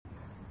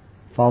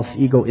False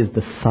ego is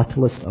the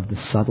subtlest of the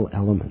subtle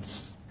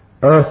elements.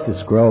 Earth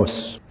is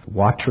gross.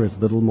 Water is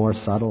little more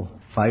subtle.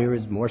 Fire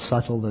is more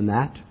subtle than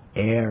that.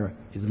 Air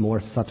is more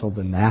subtle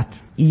than that.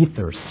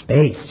 Ether,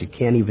 space, you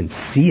can't even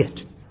see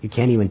it. You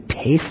can't even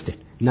taste it.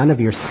 None of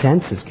your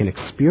senses can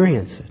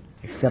experience it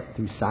except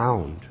through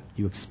sound.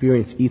 You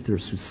experience ether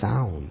through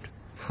sound.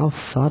 How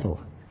subtle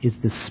is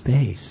the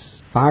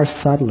space? Far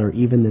subtler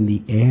even than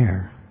the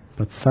air.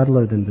 But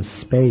subtler than the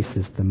space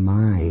is the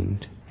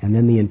mind, and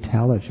then the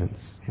intelligence.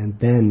 And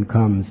then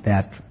comes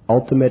that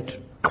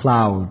ultimate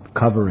cloud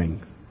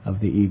covering of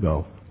the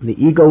ego. The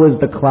ego is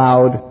the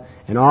cloud,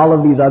 and all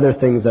of these other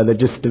things are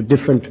just the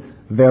different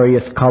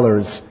various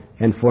colors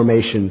and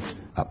formations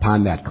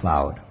upon that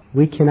cloud.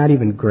 We cannot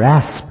even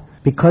grasp,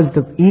 because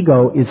the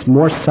ego is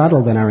more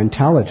subtle than our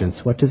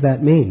intelligence. What does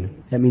that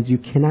mean? That means you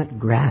cannot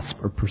grasp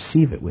or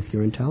perceive it with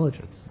your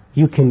intelligence.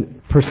 You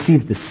can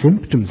perceive the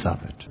symptoms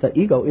of it. The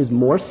ego is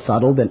more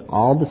subtle than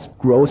all the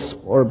gross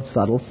or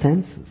subtle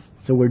senses.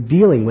 So we're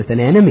dealing with an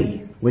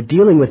enemy. We're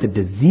dealing with a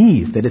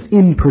disease that is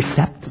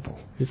imperceptible.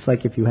 Just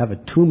like if you have a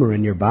tumor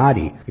in your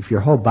body, if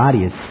your whole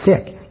body is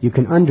sick, you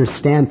can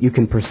understand, you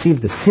can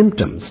perceive the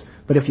symptoms.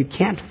 But if you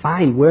can't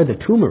find where the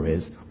tumor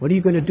is, what are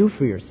you going to do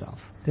for yourself?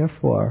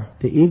 Therefore,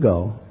 the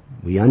ego,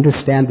 we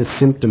understand the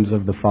symptoms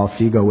of the false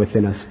ego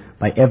within us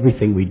by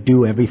everything we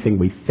do, everything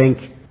we think,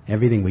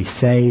 everything we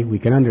say. We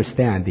can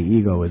understand the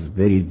ego is a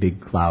very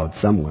big cloud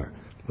somewhere.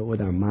 But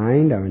with our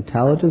mind, our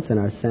intelligence, and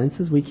our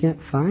senses, we can't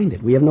find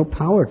it. We have no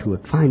power to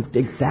find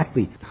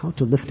exactly how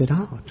to lift it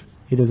out.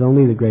 It is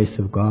only the grace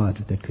of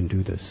God that can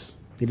do this.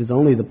 It is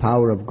only the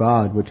power of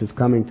God which is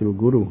coming through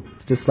Guru.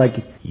 It's just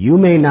like you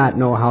may not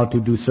know how to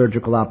do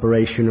surgical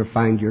operation or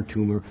find your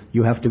tumor.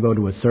 You have to go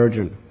to a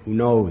surgeon who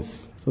knows.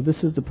 So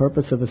this is the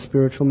purpose of a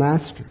spiritual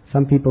master.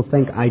 Some people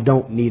think, I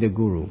don't need a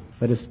guru.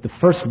 But it's the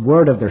first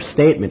word of their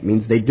statement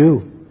means they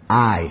do.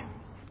 I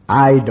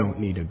don't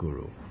need a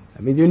guru.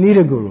 That means you need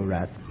a guru,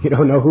 rascal. You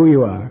don't know who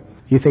you are.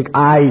 You think,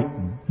 I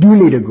do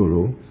need a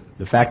guru.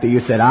 The fact that you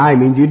said I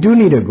means you do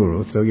need a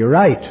guru, so you're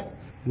right.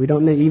 We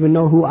don't even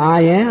know who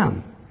I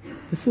am.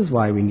 This is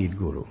why we need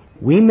guru.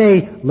 We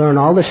may learn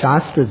all the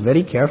shastras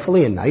very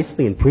carefully and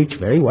nicely and preach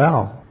very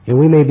well. And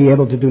we may be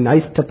able to do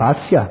nice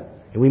tapasya.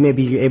 And we may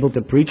be able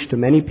to preach to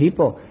many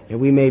people.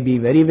 And we may be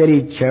very,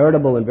 very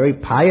charitable and very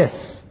pious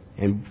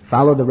and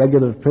follow the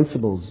regular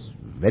principles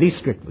very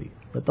strictly.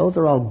 But those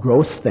are all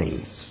gross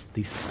things.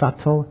 The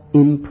subtle,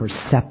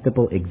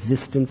 imperceptible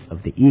existence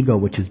of the ego,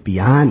 which is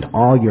beyond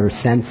all your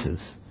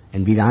senses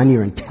and beyond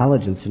your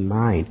intelligence and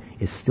mind,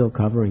 is still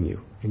covering you.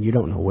 And you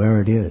don't know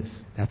where it is.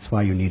 That's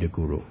why you need a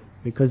guru.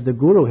 Because the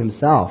guru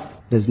himself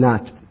does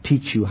not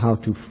teach you how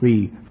to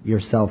free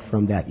yourself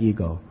from that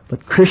ego.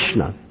 But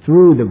Krishna,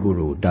 through the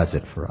guru, does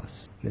it for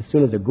us. And as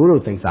soon as a guru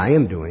thinks, I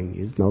am doing,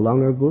 he's no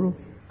longer a guru.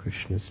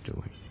 Krishna's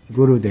doing.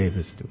 Gurudev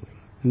is doing.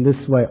 In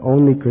this way,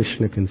 only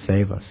Krishna can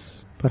save us.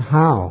 But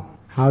how?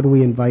 How do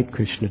we invite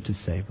Krishna to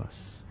save us?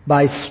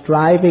 By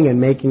striving and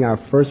making our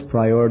first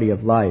priority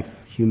of life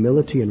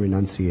humility and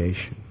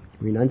renunciation.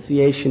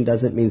 Renunciation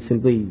doesn't mean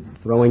simply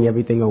throwing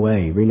everything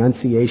away.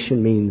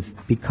 Renunciation means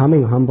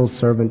becoming a humble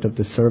servant of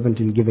the servant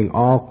and giving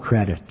all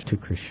credit to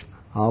Krishna.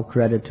 All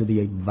credit to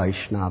the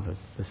Vaishnavas,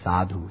 the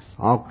sadhus.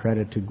 All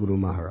credit to Guru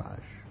Maharaj.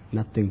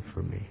 Nothing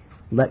for me.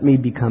 Let me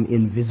become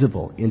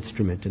invisible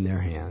instrument in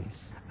their hands.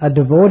 A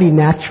devotee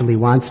naturally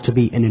wants to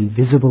be an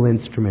invisible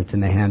instrument in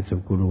the hands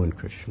of Guru and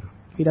Krishna.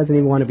 He doesn't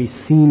even want to be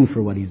seen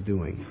for what he's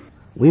doing.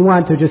 We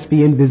want to just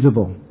be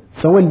invisible.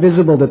 So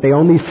invisible that they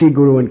only see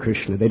Guru and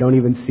Krishna. They don't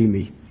even see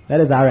me.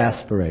 That is our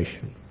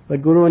aspiration.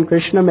 But Guru and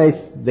Krishna,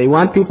 they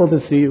want people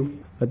to see you.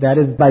 But that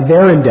is by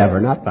their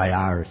endeavor, not by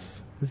ours.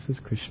 This is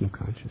Krishna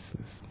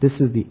consciousness. This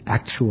is the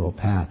actual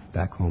path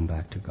back home,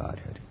 back to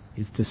Godhead,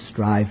 is to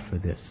strive for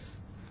this.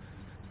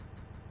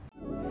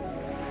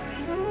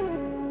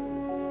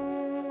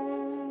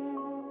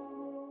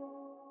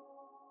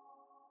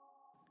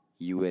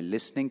 You were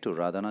listening to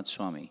Radhanath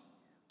Swami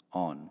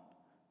on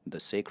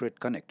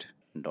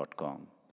thesacredconnect.com.